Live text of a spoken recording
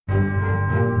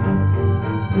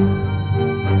Good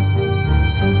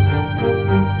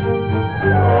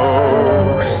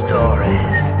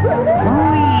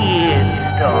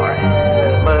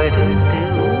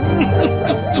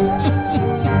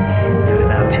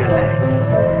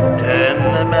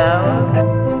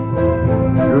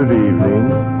evening.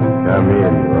 Come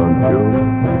in, won't you?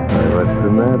 What's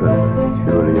the matter?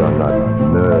 Surely you're not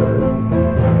nervous.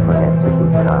 Perhaps it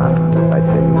will calm if I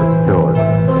tell you a story.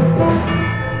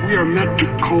 We are meant to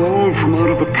call from out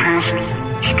of the past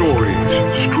stories,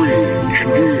 strange and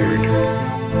weird.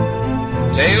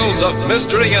 Tales of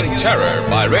mystery and terror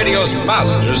by radio's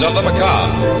masters of the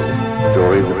macabre.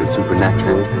 Stories of the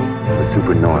supernatural, the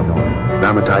supernormal,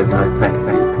 dramatized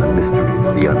fantasy, the mystery,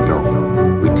 the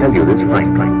unknown. We tell you this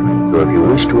frankly, so if you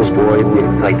wish to avoid the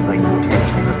excitement and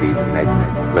tension of these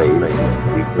imaginary plays,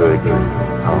 we urge you,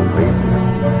 calmly,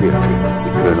 sincerely, to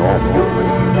turn off your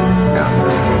radio now.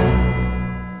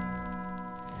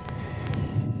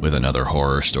 With another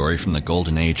horror story from the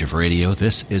golden age of radio,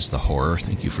 this is The Horror.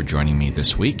 Thank you for joining me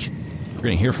this week. We're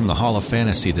going to hear from the Hall of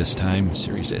Fantasy this time, a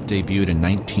series that debuted in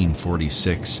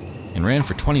 1946 and ran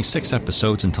for 26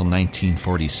 episodes until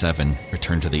 1947,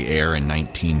 returned to the air in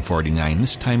 1949,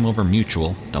 this time over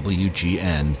Mutual,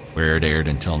 WGN, where it aired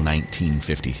until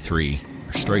 1953.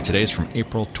 Our story today is from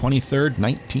April 23rd,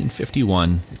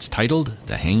 1951. It's titled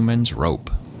The Hangman's Rope.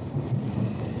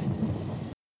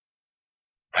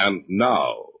 And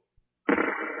now,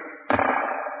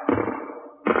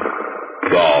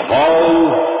 the Hall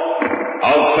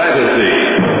of Fantasy.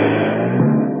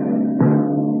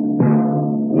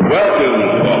 Welcome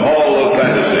to the Hall of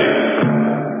Fantasy.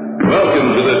 Welcome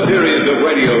to the series of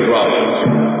radio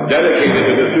dramas dedicated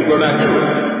to the supernatural,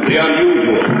 the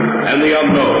unusual, and the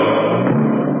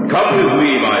unknown. Come with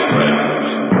me, my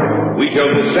friends. We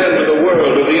shall descend to the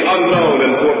world of the unknown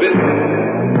and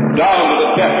forbidden, down to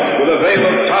the depths where the veil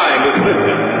of time is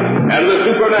lifted, and the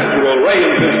supernatural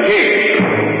reigns as king.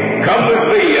 Come with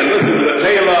me and listen to the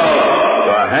tale of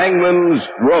The Hangman's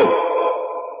Rope.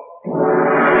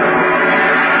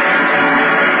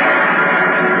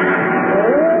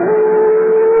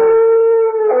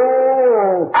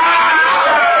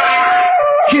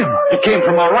 Jim, it came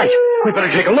from our right. We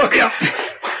better take a look. Yeah.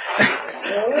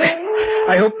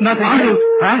 I hope nothing...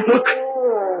 Huh? Look.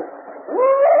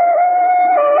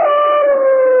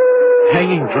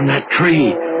 Hanging from that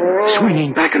tree,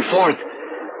 swinging back and forth.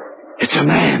 It's a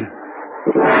man.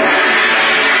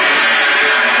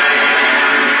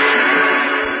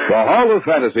 The Hall of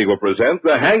Fantasy will present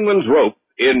The Hangman's Rope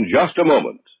in just a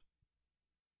moment.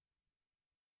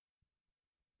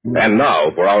 And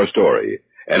now for our story,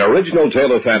 an original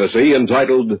tale of fantasy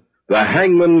entitled The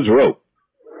Hangman's Rope.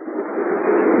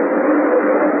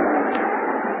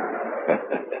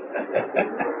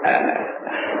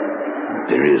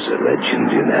 There is a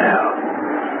legend, you know,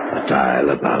 a tale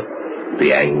about the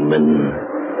hangman.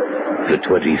 For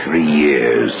 23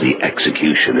 years, the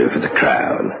executioner for the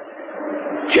crown.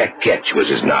 Jack Ketch was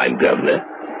his name, Governor.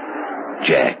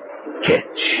 Jack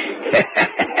Ketch.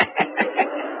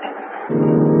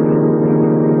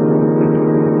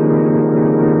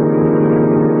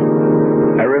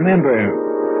 I remember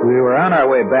we were on our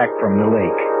way back from the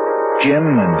lake,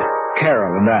 Jim and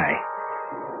Carol and I.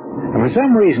 And for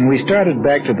some reason, we started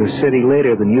back to the city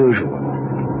later than usual.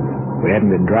 We hadn't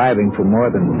been driving for more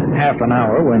than half an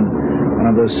hour when one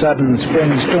of those sudden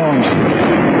spring storms...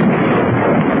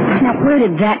 Now, where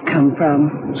did that come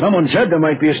from? Someone said there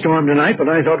might be a storm tonight, but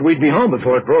I thought we'd be home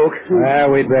before it broke.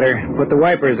 Well, we'd better put the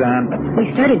wipers on.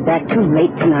 We started back too late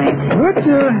tonight. What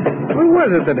was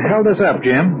it that held us up,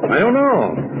 Jim? I don't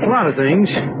know. A lot of things.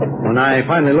 When I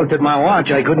finally looked at my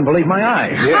watch, I couldn't believe my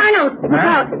eyes. Yeah. Arnold, look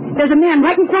out. There's a man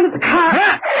right in front of the car.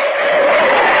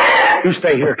 You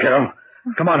stay here, Carol.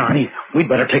 Come on, Arnie. We'd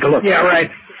better take a look. Yeah, right.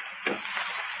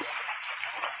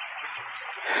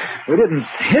 We didn't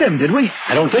hit him, did we?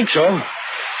 I don't think so.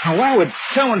 Now, why would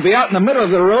someone be out in the middle of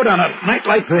the road on a night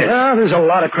like this? There's a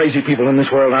lot of crazy people in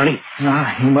this world, Arnie.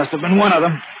 He must have been one of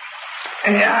them.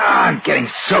 Yeah, I'm getting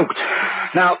soaked.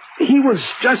 Now, he was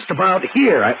just about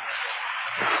here.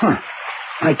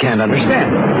 I can't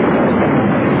understand.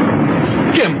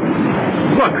 Jim,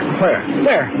 look. Where?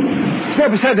 There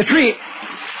beside the tree.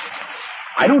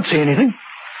 I don't see anything.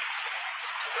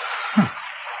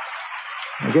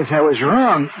 I guess I was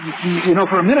wrong. You know,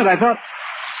 for a minute I thought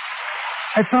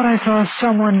I saw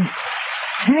someone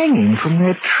hanging from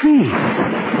that tree.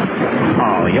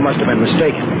 Oh, you must have been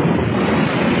mistaken.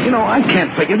 You know, I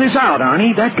can't figure this out,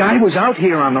 Arnie. That guy was out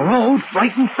here on the road,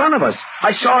 right in front of us.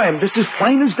 I saw him just as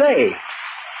plain as day.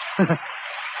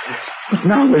 But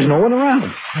now there's no one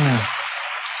around. Yeah.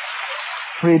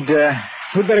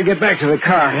 We'd better get back to the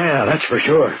car. Yeah, that's for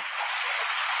sure.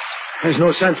 There's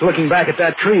no sense looking back at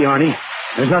that tree, Arnie.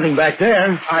 There's nothing back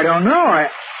there. I don't know.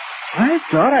 I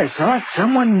thought I saw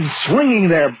someone swinging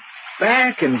their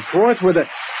back and forth with a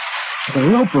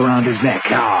rope around his neck.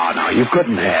 No, you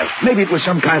couldn't have. Maybe it was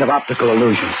some kind of optical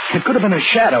illusion. It could have been a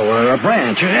shadow or a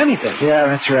branch or anything. Yeah,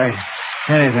 that's right.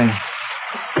 Anything.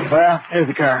 Well, here's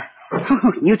the car.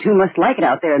 You two must like it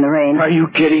out there in the rain. Are you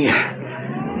kidding?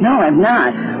 No, I'm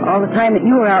not. All the time that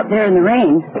you were out there in the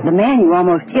rain, the man you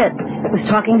almost hit was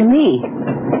talking to me.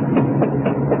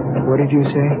 What did you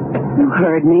say? You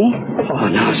heard me. Oh,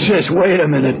 now, sis, wait a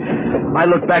minute. I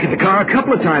looked back at the car a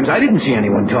couple of times. I didn't see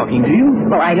anyone talking to you.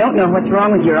 Well, I don't know what's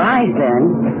wrong with your eyes,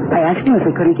 then. I asked him if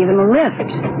we couldn't give him a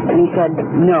lift. And he said,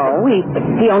 no,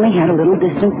 he only had a little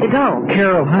distance to go.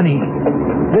 Carol, honey,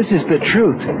 this is the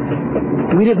truth.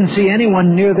 We didn't see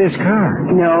anyone near this car.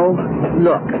 No.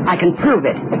 Look, I can prove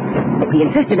it. He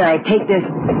insisted I take this...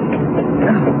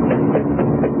 Oh,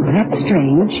 that's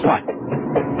strange. What?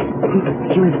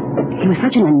 He was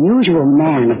such an unusual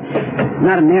man.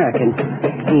 Not American.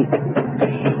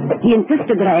 He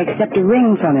insisted that I accept a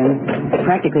ring from him.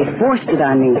 Practically forced it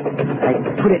on me. I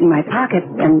put it in my pocket,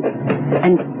 and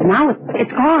now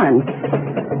it's gone.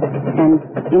 And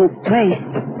in its place,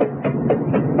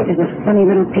 there's a funny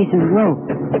little piece of rope.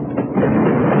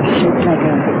 Shaped like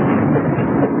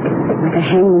a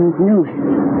hangman's noose.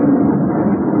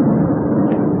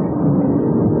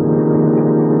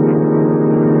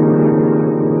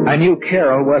 I knew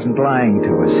Carol wasn't lying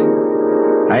to us.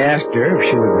 I asked her if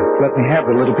she would let me have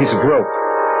the little piece of rope.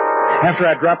 After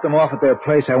I dropped them off at their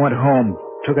place, I went home,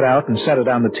 took it out, and set it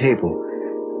on the table.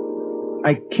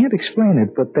 I can't explain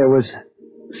it, but there was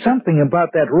something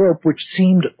about that rope which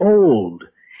seemed old.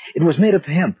 It was made of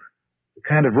hemp, the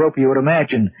kind of rope you would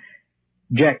imagine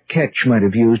Jack Ketch might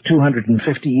have used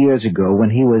 250 years ago when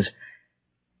he was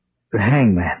the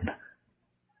hangman.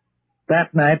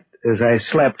 That night, as I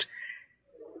slept,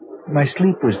 my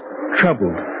sleep was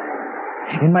troubled.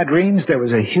 In my dreams, there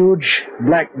was a huge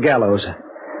black gallows.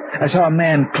 I saw a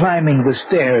man climbing the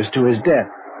stairs to his death.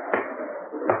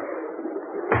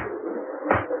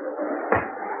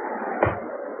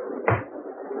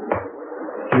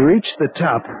 He reached the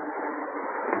top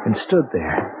and stood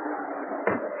there.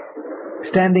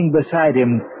 Standing beside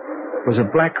him was a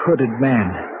black-hooded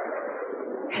man.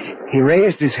 He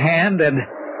raised his hand and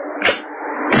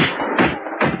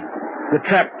the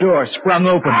trap door sprung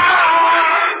open.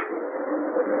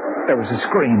 There was a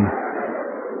scream.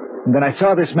 And then I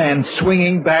saw this man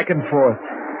swinging back and forth.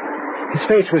 His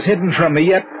face was hidden from me,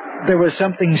 yet there was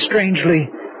something strangely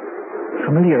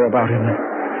familiar about him.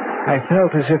 I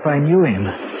felt as if I knew him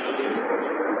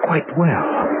quite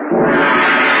well.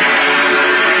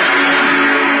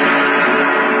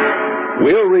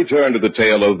 We'll return to the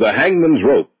tale of the Hangman's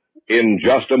Rope in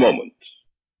just a moment.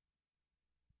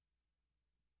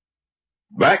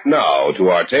 Back now to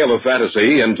our tale of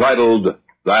fantasy entitled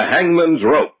The Hangman's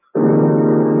Rope.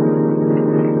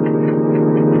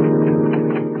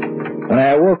 When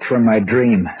I awoke from my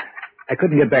dream, I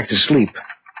couldn't get back to sleep.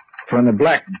 For in the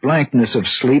black blankness of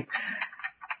sleep,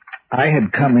 I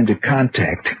had come into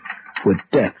contact with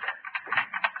death.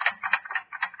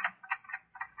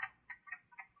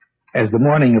 As the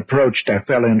morning approached, I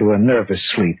fell into a nervous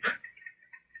sleep.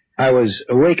 I was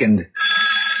awakened.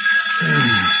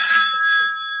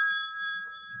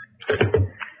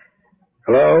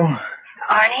 Hello?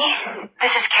 Arnie,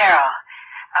 this is Carol.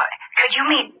 Could you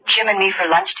meet Jim and me for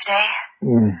lunch today?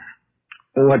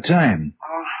 What time?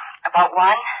 About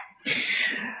 1?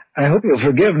 I hope you'll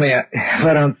forgive me if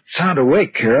I don't sound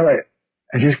awake, Carol.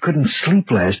 I just couldn't sleep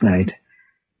last night.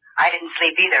 I didn't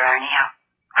sleep either, Arnie.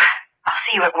 I'll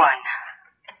see you at 1.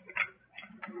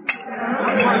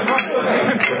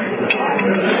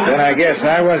 Then I guess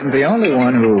I wasn't the only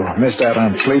one who missed out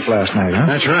on sleep last night, huh?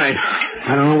 That's right.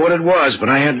 I don't know what it was, but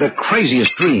I had the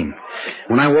craziest dream.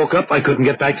 When I woke up, I couldn't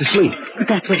get back to sleep. But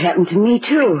that's what happened to me,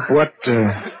 too. What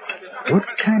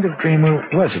kind of dream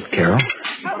was it, Carol?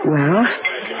 Well,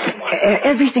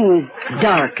 everything was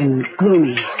dark and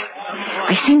gloomy.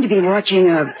 I seemed to be watching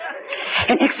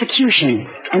an execution,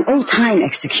 an old-time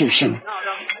execution,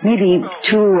 maybe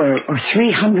 200 or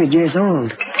 300 years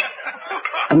old.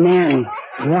 A man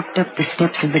walked up the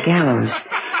steps of the gallows.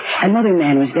 Another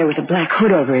man was there with a black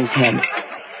hood over his head.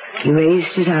 He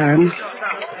raised his arm.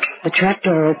 The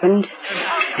trapdoor opened,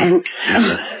 and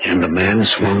the man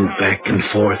swung back and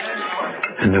forth,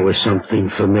 and there was something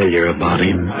familiar about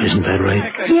him. Isn't that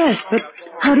right? Yes, but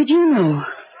how did you know?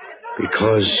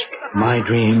 Because my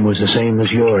dream was the same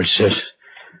as yours, sis.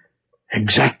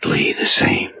 Exactly the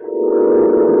same.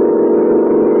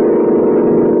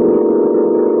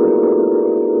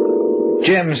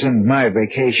 Jim's and my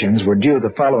vacations were due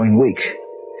the following week.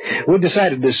 We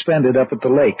decided to spend it up at the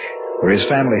lake, where his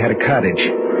family had a cottage.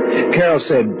 Carol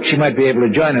said she might be able to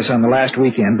join us on the last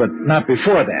weekend, but not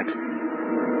before that.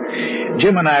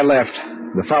 Jim and I left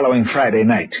the following Friday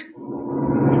night.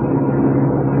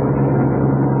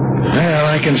 Well,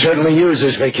 I can certainly use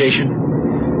this vacation.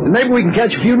 And maybe we can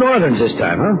catch a few northerns this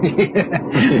time, huh?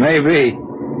 Maybe.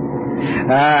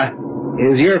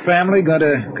 Is your family going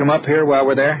to come up here while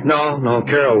we're there? No.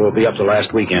 Carol will be up the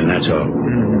last weekend, that's all.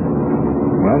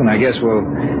 Mm-hmm. Well, then I guess we'll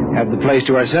have the place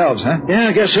to ourselves, huh? Yeah,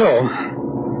 I guess so.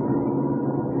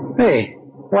 Hey,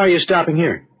 why are you stopping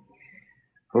here?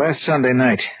 Last Sunday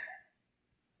night.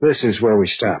 This is where we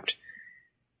stopped.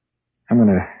 I'm going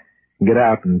to get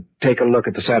out and take a look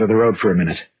at the side of the road for a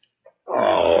minute.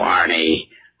 Oh, Arnie,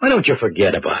 why don't you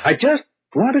forget about it? I just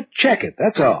want to check it,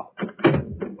 that's all.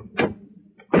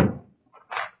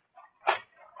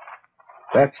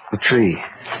 That's the tree,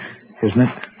 isn't it?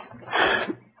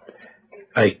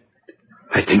 I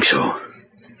think so.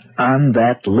 On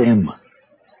that limb.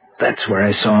 That's where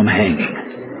I saw him hanging.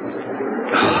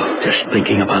 Oh, just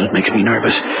thinking about it makes me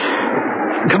nervous.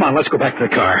 Come on, let's go back to the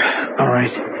car. All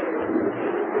right.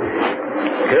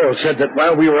 Carol said that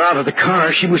while we were out of the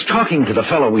car, she was talking to the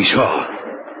fellow we saw.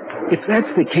 If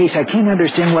that's the case, I can't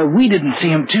understand why we didn't see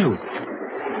him, too.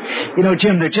 You know,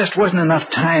 Jim, there just wasn't enough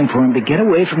time for him to get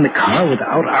away from the car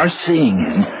without our seeing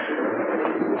him.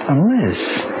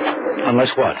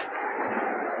 Unless what?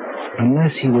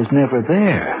 Unless he was never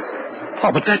there.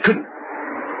 Oh, but that couldn't...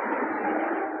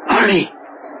 Arnie!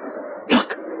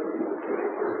 Look!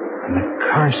 In the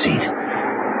car seat.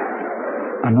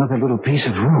 Another little piece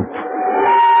of rope.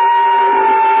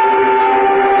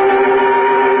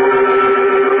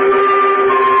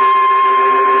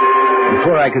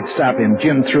 Before I could stop him,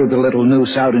 Jim threw the little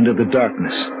noose out into the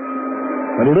darkness.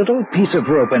 A little piece of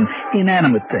rope, an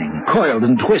inanimate thing, coiled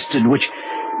and twisted, which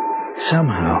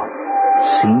somehow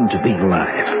seemed to be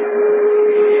alive.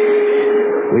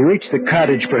 We reached the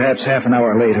cottage perhaps half an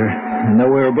hour later, and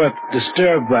though we were both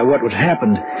disturbed by what had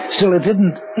happened, still it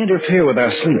didn't interfere with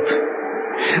our sleep.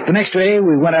 The next day,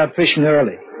 we went out fishing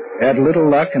early, had little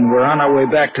luck, and were on our way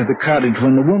back to the cottage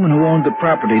when the woman who owned the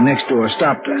property next door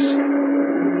stopped us.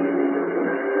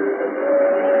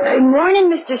 Good morning,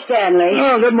 Mr. Stanley.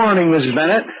 Oh, good morning, Mrs.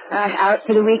 Bennett. Out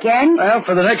for the weekend? Well,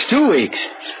 for the next 2 weeks.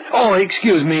 Oh,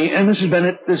 excuse me, Mrs.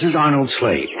 Bennett, this is Arnold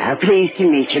Slade. Pleased to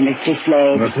meet you, Mr.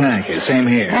 Slade. Well, thank you. Same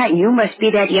here. You must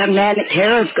be that young man that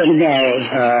Carol's going to marry.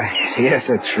 Yes,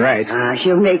 that's right.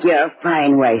 She'll make you a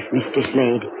fine wife, Mr.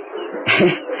 Slade.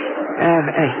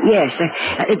 Yes.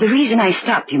 The reason I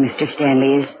stopped you, Mr.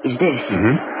 Stanley, is this.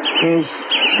 Mm-hmm. There's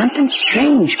something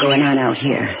strange going on out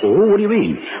here. Oh, what do you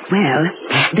mean? Well,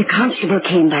 the constable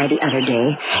came by the other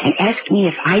day and asked me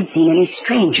if I'd seen any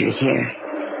strangers here.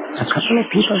 A couple of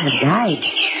people have died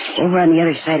over on the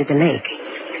other side of the lake.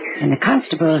 And the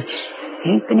constable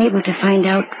ain't been able to find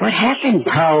out what happened.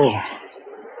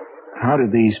 How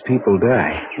did these people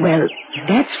die? Well,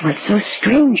 that's what's so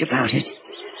strange about it.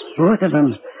 Both of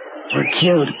them were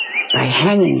killed by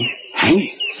hanging.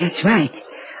 Hanging? That's right.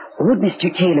 Old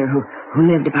Mr. Taylor,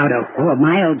 who lived about a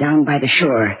mile down by the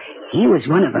shore, he was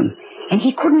one of them, and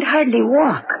he couldn't hardly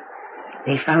walk.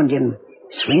 They found him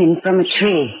swinging from a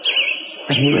tree,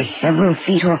 but he was several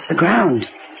feet off the ground,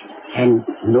 and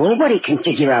nobody can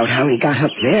figure out how he got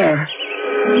up there.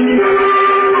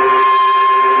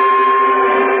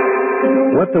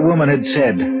 What the woman had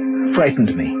said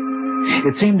frightened me.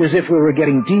 It seemed as if we were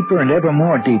getting deeper and ever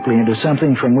more deeply into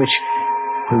something from which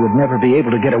we would never be able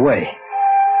to get away.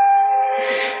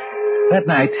 That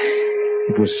night,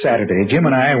 it was Saturday, Jim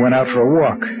and I went out for a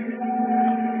walk.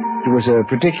 It was a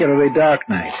particularly dark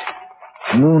night.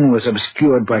 The moon was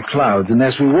obscured by clouds, and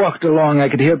as we walked along, I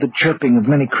could hear the chirping of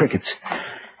many crickets,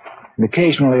 and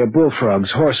occasionally a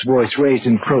bullfrog's hoarse voice raised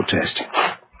in protest.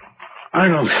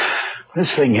 Arnold,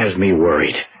 this thing has me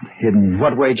worried. In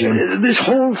what way, Jim? This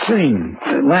whole thing.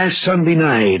 Last Sunday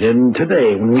night and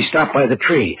today when we stopped by the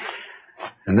tree.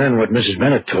 And then what Mrs.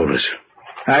 Bennett told us.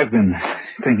 I've been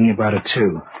thinking about it,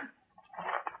 too.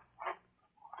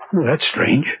 Well, that's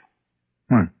strange.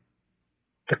 What?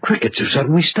 The crickets have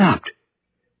suddenly stopped.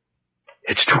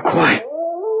 It's too quiet.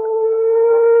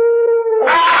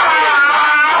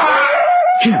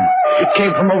 Jim, it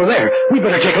came from over there. We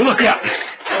better take a look. Yeah.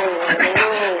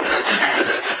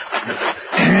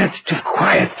 It's too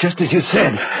quiet, just as you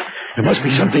said. There must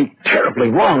be something terribly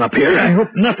wrong up here. I hope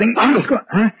nothing... Arnold,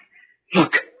 huh?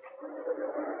 Look.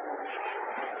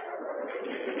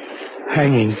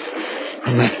 Hanging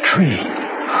from that tree,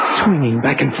 swinging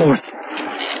back and forth.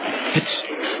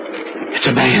 It's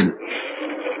a man.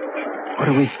 What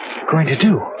are we going to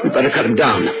do? We better cut him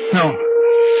down. No.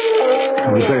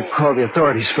 We better call the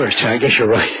authorities first. I guess you're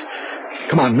right.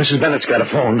 Come on, Mrs. Bennett's got a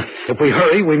phone. If we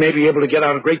hurry, we may be able to get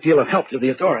out a great deal of help to the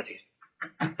authorities.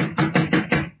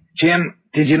 Jim,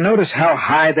 did you notice how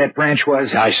high that branch was?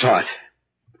 I saw it.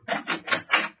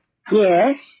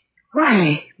 Yes?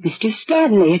 Why, Mr.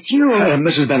 Stanley, it's you.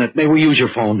 Mrs. Bennett, may we use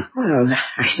your phone? Well,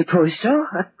 I suppose so.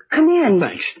 Come in.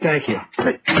 Thanks. Thank you.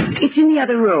 It's in the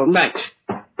other room. Thanks.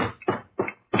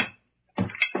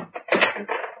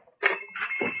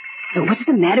 What's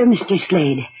the matter, Mr.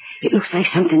 Slade? It looks like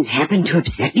something's happened to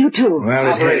upset you two. Well,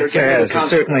 it has. It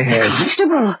certainly has.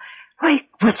 Constable, why,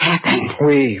 what's happened?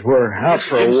 We were out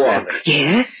for a walk.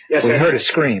 Yes? We heard a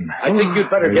scream. I think you'd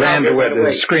better We get ran out to here where right the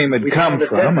away. scream had come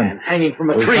from, and hanging from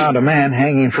a we tree. found a man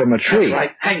hanging from a tree. That's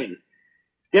right, hanging.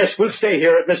 Yes, we'll stay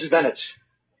here at Mrs. Bennett's.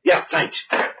 Yeah, thanks.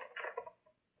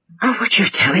 Oh, what you're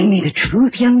telling me the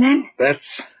truth, young man? That's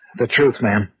the truth,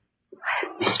 ma'am.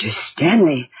 Mr.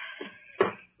 Stanley,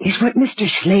 is what Mr.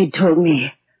 Slade told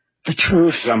me the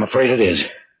truth? I'm afraid it is.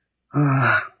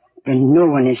 Oh, then no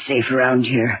one is safe around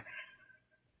here.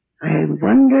 I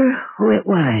wonder who it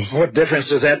was. What difference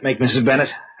does that make, Mrs. Bennett?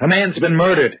 A man's been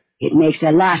murdered. It makes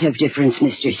a lot of difference,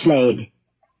 Mr. Slade.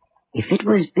 If it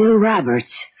was Bill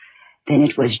Roberts, then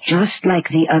it was just like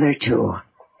the other two.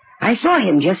 I saw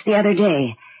him just the other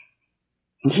day,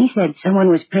 and he said someone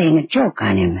was playing a joke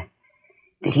on him,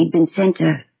 that he'd been sent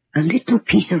a little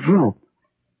piece of rope,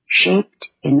 shaped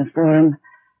in the form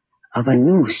of a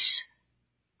noose.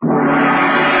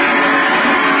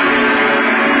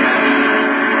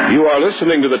 You are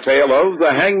listening to the tale of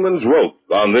The Hangman's Rope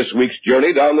on this week's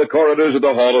journey down the corridors of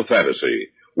the Hall of Fantasy.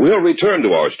 We'll return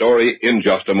to our story in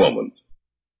just a moment.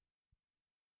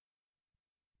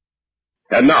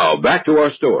 And now, back to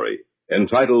our story,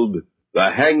 entitled The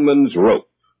Hangman's Rope.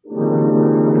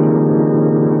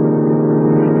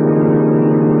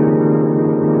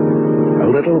 A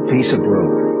little piece of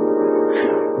rope.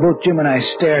 Both Jim and I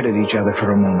stared at each other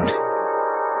for a moment.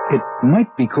 It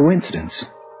might be coincidence.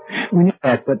 We knew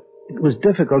that, but it was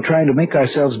difficult trying to make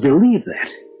ourselves believe that.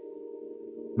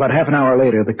 About half an hour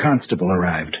later, the constable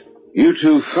arrived. You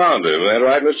two found him, that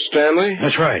right, Mr. Stanley?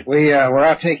 That's right. We were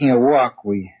out taking a walk.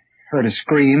 We heard a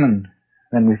scream, and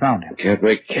then we found him. Can't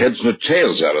make heads nor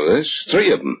tails out of this.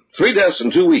 3 of them. 3 deaths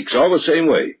in 2 weeks, all the same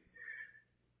way.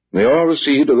 They all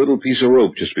received a little piece of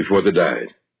rope just before they died.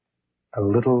 A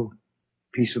little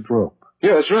piece of rope.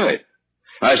 Yeah, that's right.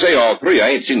 I say all 3. I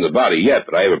ain't seen the body yet,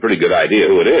 but I have a pretty good idea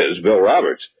who it is, Bill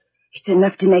Roberts. It's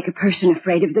enough to make a person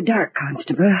afraid of the dark,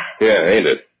 Constable. Yeah, ain't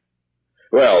it?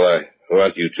 Well, I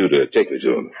want you two to take me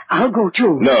to him. I'll go,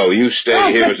 too. No, you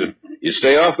stay here, Mrs. You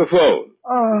stay off the phone.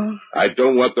 Oh. I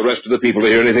don't want the rest of the people to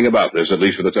hear anything about this, at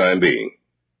least for the time being.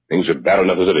 Things are bad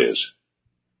enough as it is.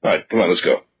 All right, come on, let's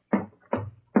go.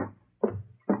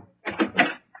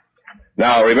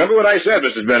 Now, remember what I said,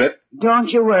 Mrs. Bennett. Don't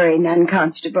you worry none,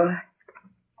 Constable.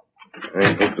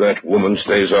 I hope that woman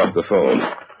stays off the phone.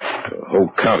 The whole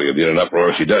county will be in an uproar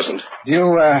if she doesn't. Do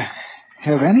you,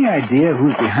 have any idea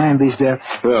who's behind these deaths?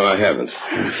 No, I haven't.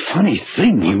 Funny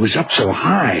thing, he was up so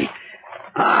high.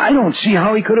 I don't see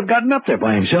how he could have gotten up there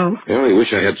by himself. I only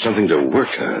wish I had something to work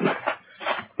on.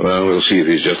 Well, we'll see if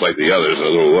he's just like the others in a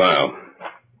little while.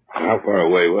 How far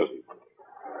away was he?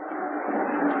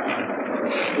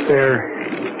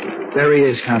 There he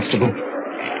is, Constable.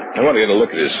 I want to get a look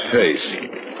at his face.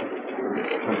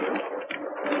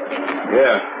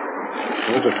 Yeah. I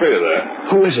was afraid of that.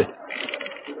 Who is it?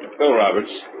 Bill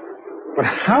Roberts. But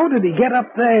how did he get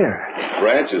up there?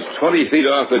 Branch is 20 feet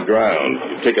off the ground.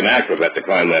 It'd take an acrobat to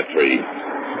climb that tree.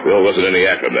 Bill wasn't any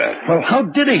acrobat. Well, how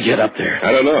did he get up there?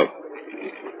 I don't know.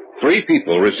 3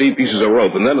 people received pieces of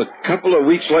rope, and then a couple of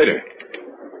weeks later,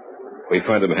 we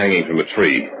find him hanging from a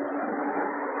tree.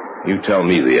 You tell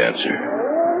me the answer.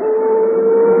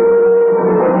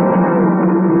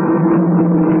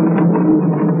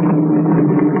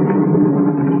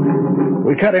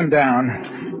 We cut him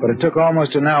down, but it took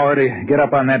almost an hour to get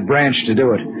up on that branch to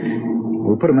do it.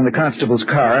 We put him in the constable's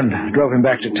car and drove him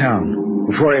back to town.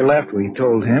 Before he left, we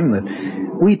told him that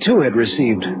we too had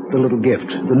received the little gift,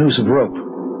 the noose of rope,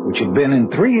 which had been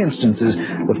in 3 instances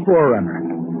the forerunner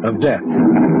of death.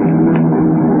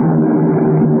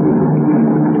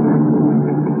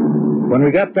 When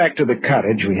we got back to the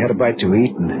cottage, we had a bite to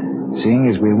eat, and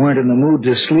seeing as we weren't in the mood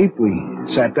to sleep, we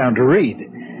sat down to read.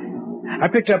 I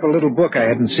picked up a little book I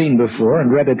hadn't seen before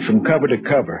and read it from cover to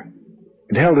cover.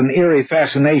 It held an eerie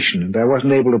fascination, and I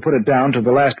wasn't able to put it down till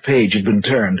the last page had been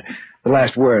turned, the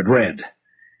last word read.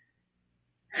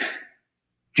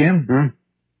 Jim?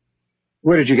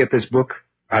 Where did you get this book?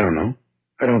 I don't know.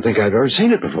 I don't think I've ever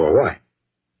seen it before. Why?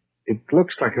 It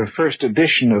looks like a first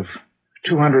edition of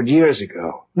 200 years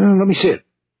ago. Let me see it.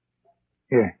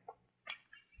 Here.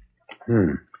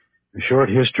 A short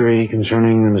history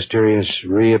concerning the mysterious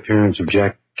reappearance of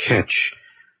Jack Ketch,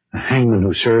 a hangman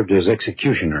who served as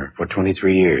executioner for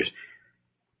 23 years.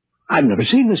 I've never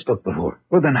seen this book before.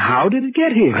 Well, then how did it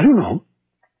get here? I don't know.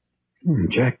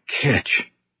 Jack Ketch.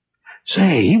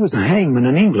 Say, he was the hangman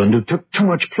in England who took too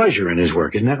much pleasure in his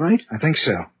work, isn't that right? I think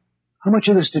so. How much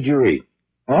of this did you read?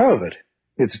 All of it.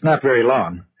 It's not very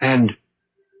long. And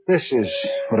this is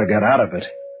what I got out of it.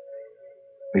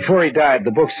 Before he died,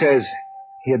 the book says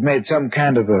he had made some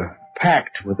kind of a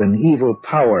pact with an evil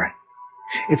power.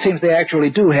 It seems they actually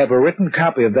do have a written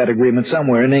copy of that agreement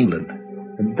somewhere in England.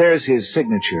 And there's his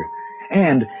signature.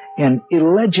 And an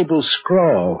illegible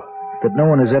scrawl that no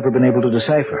one has ever been able to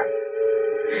decipher.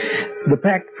 The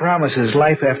pact promises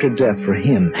life after death for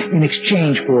him in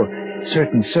exchange for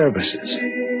certain services.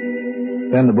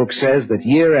 Then the book says that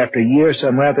year after year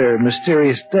some rather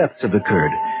mysterious deaths have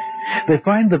occurred. They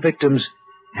find the victims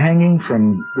hanging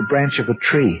from the branch of a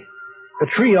tree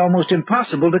almost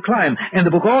impossible to climb. And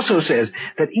the book also says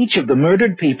that each of the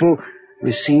murdered people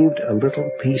received a little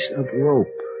piece of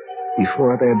rope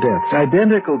before their deaths,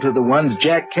 identical to the ones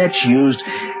Jack Ketch used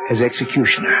as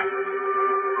executioner.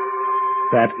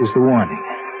 That is the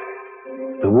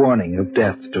warning of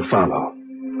death to follow.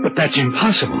 But that's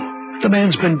impossible. The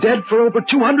man's been dead for over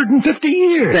 250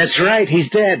 years. That's right, he's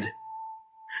dead.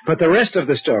 But the rest of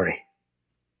the story,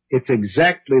 it's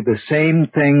exactly the same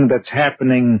thing that's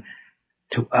happening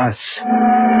to us.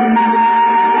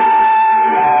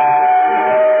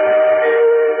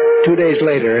 2 days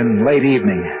later, in late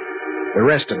evening, the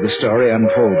rest of the story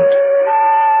unfolded.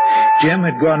 Jim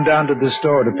had gone down to the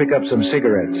store to pick up some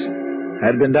cigarettes.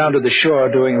 I'd been down to the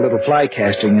shore doing a little fly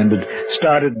casting and had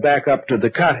started back up to the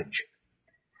cottage.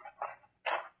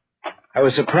 I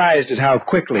was surprised at how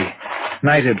quickly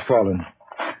night had fallen.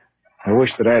 I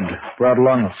wished that I'd brought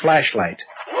along a flashlight.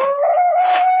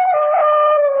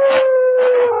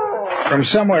 From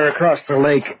somewhere across the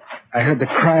lake, I heard the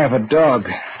cry of a dog,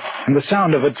 and the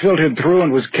sound of it filtered through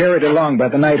and was carried along by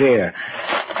the night air.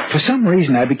 For some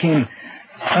reason, I became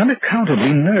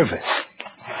unaccountably nervous.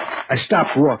 I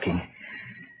stopped walking.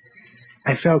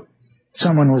 I felt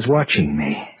someone was watching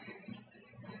me.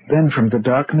 Then from the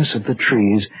darkness of the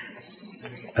trees,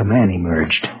 a man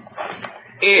emerged.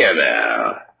 Here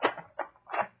now.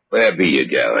 Where be you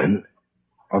going?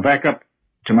 Well, back up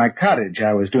to my cottage.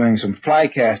 I was doing some fly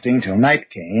casting till night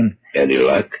came. Any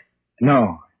luck?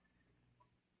 No.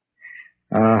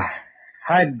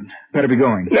 I'd better be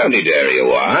going. No need to hurry.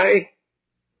 Why?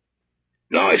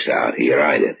 Nice out here,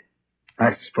 ain't it?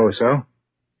 I suppose so.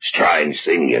 Strange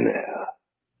thing, you know.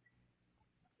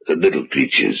 The little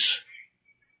creatures.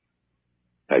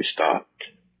 They've stopped.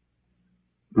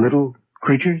 Little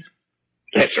creatures?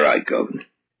 That's right, Governor.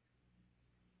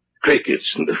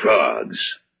 Crickets and the frogs.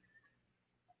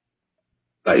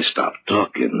 They stopped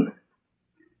talking.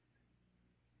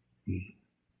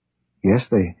 Yes,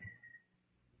 they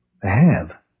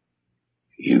have.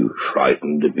 You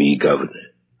frightened of me, Governor?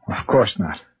 Of course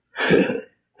not.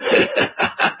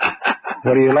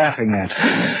 What are you laughing at?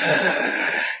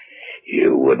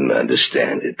 You wouldn't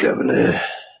understand it, Governor.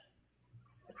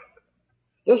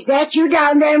 Is that you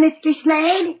down there, Mr.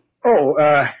 Slade? Oh,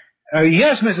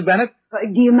 yes, Mrs. Bennett.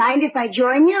 Do you mind if I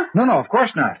join you? No, of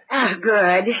course not. Ah,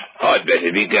 good. I'd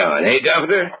better be gone, eh,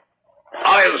 Governor?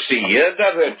 I'll see you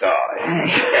another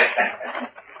time.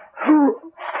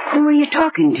 Who are you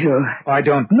talking to? I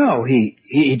don't know.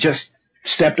 He just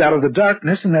stepped out of the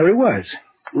darkness, and there he was.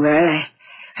 Well,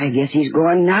 I guess he's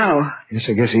gone now. Yes,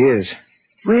 I guess he is.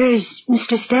 Where's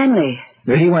Mr. Stanley?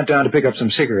 He went down to pick up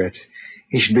some cigarettes.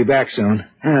 He should be back soon.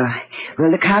 Oh,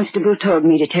 well, the constable told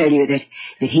me to tell you that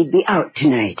he'd be out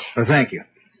tonight. Oh, thank you.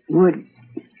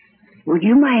 Would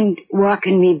you mind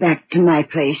walking me back to my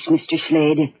place, Mr.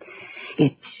 Slade?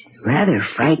 It's rather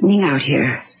frightening out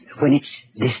here when it's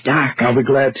this dark. I'll be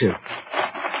glad to.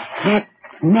 That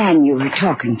man you were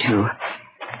talking to,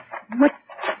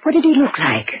 what did he look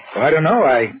like? Well, I don't know.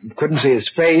 I couldn't see his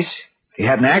face. He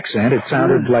had an accent. It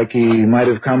sounded like he might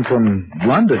have come from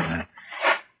London.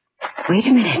 Wait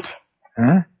a minute.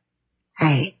 Huh?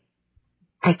 I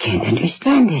can't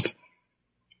understand it.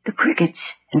 The crickets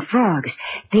and frogs,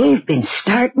 they've been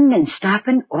starting and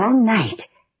stopping all night.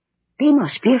 They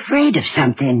must be afraid of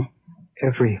something.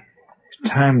 Every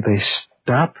time they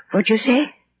stop? What'd you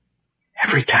say?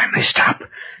 Every time they stop,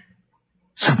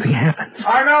 something happens.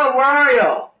 Arnold, where are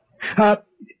you?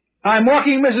 I'm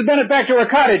walking Mrs. Bennett back to her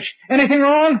cottage. Anything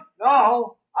wrong?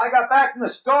 No. I got back from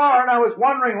the store and I was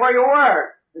wondering where you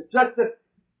were. It's just that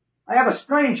I have a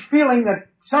strange feeling that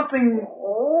something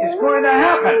is going to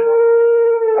happen.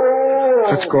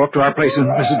 Let's go up to our place,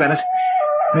 Mrs. Bennett.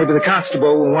 Maybe the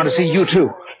constable will want to see you, too.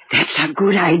 That's a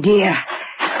good idea.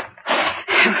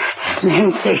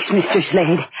 Land sakes, Mr.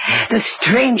 Slade. The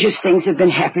strangest things have been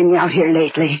happening out here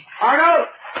lately. Arnold!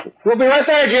 We'll be right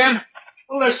there, Jim.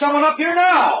 Well, there's someone up here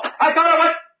now. I thought I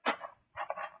was...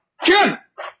 Jim!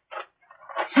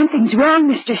 Something's wrong,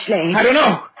 Mr. Slade. I don't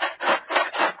know.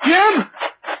 Jim!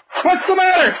 What's the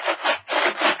matter?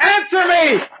 Answer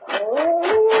me!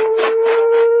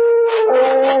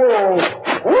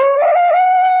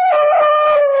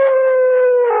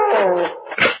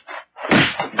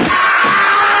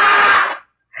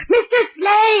 Mr.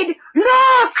 Slade,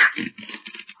 look!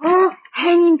 Oh,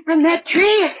 hanging from that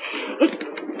tree.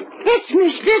 It's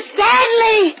Mr.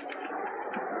 Stanley!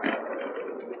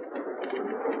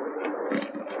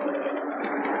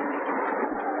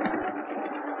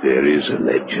 There is a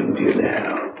legend, you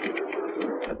know.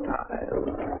 A tale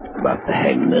about the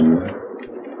hangman.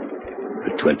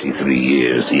 For 23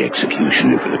 years, the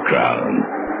executioner for the crown.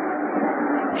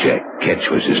 Jack Ketch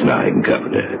was his name,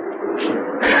 Governor.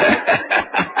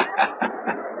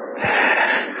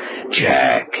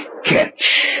 Jack Ketch.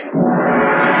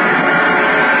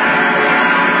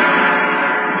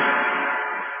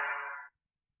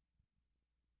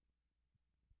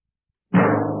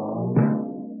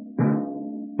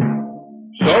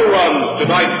 So runs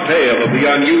tonight's tale of the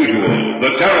unusual,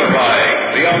 the terrifying,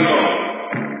 the unknown.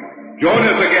 Join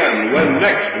us again when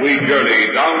next we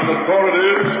journey down the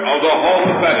corridors of the Hall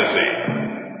of Fantasy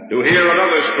to hear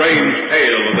another strange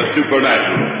tale of the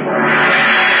supernatural.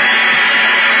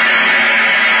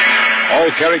 All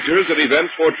characters and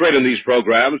events portrayed in these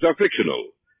programs are fictional,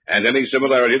 and any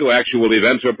similarity to actual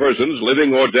events or persons,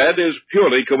 living or dead, is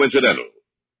purely coincidental.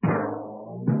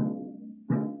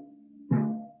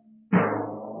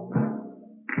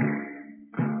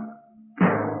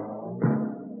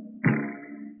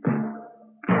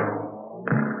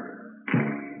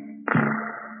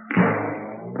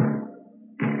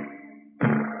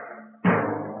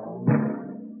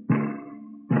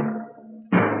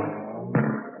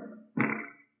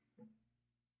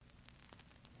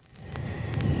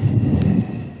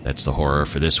 That's the horror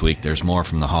for this week. There's more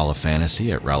from the Hall of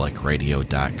Fantasy at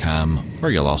relicradio.com,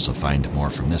 where you'll also find more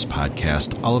from this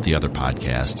podcast, all of the other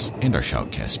podcasts, and our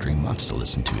Shoutcast stream. Lots to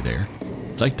listen to there. If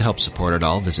you'd like to help support it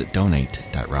all, visit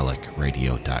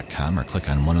donate.relicradio.com or click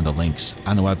on one of the links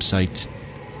on the website.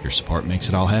 Your support makes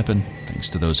it all happen. Thanks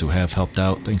to those who have helped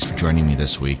out. Thanks for joining me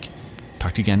this week.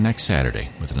 Talk to you again next Saturday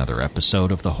with another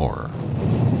episode of The Horror.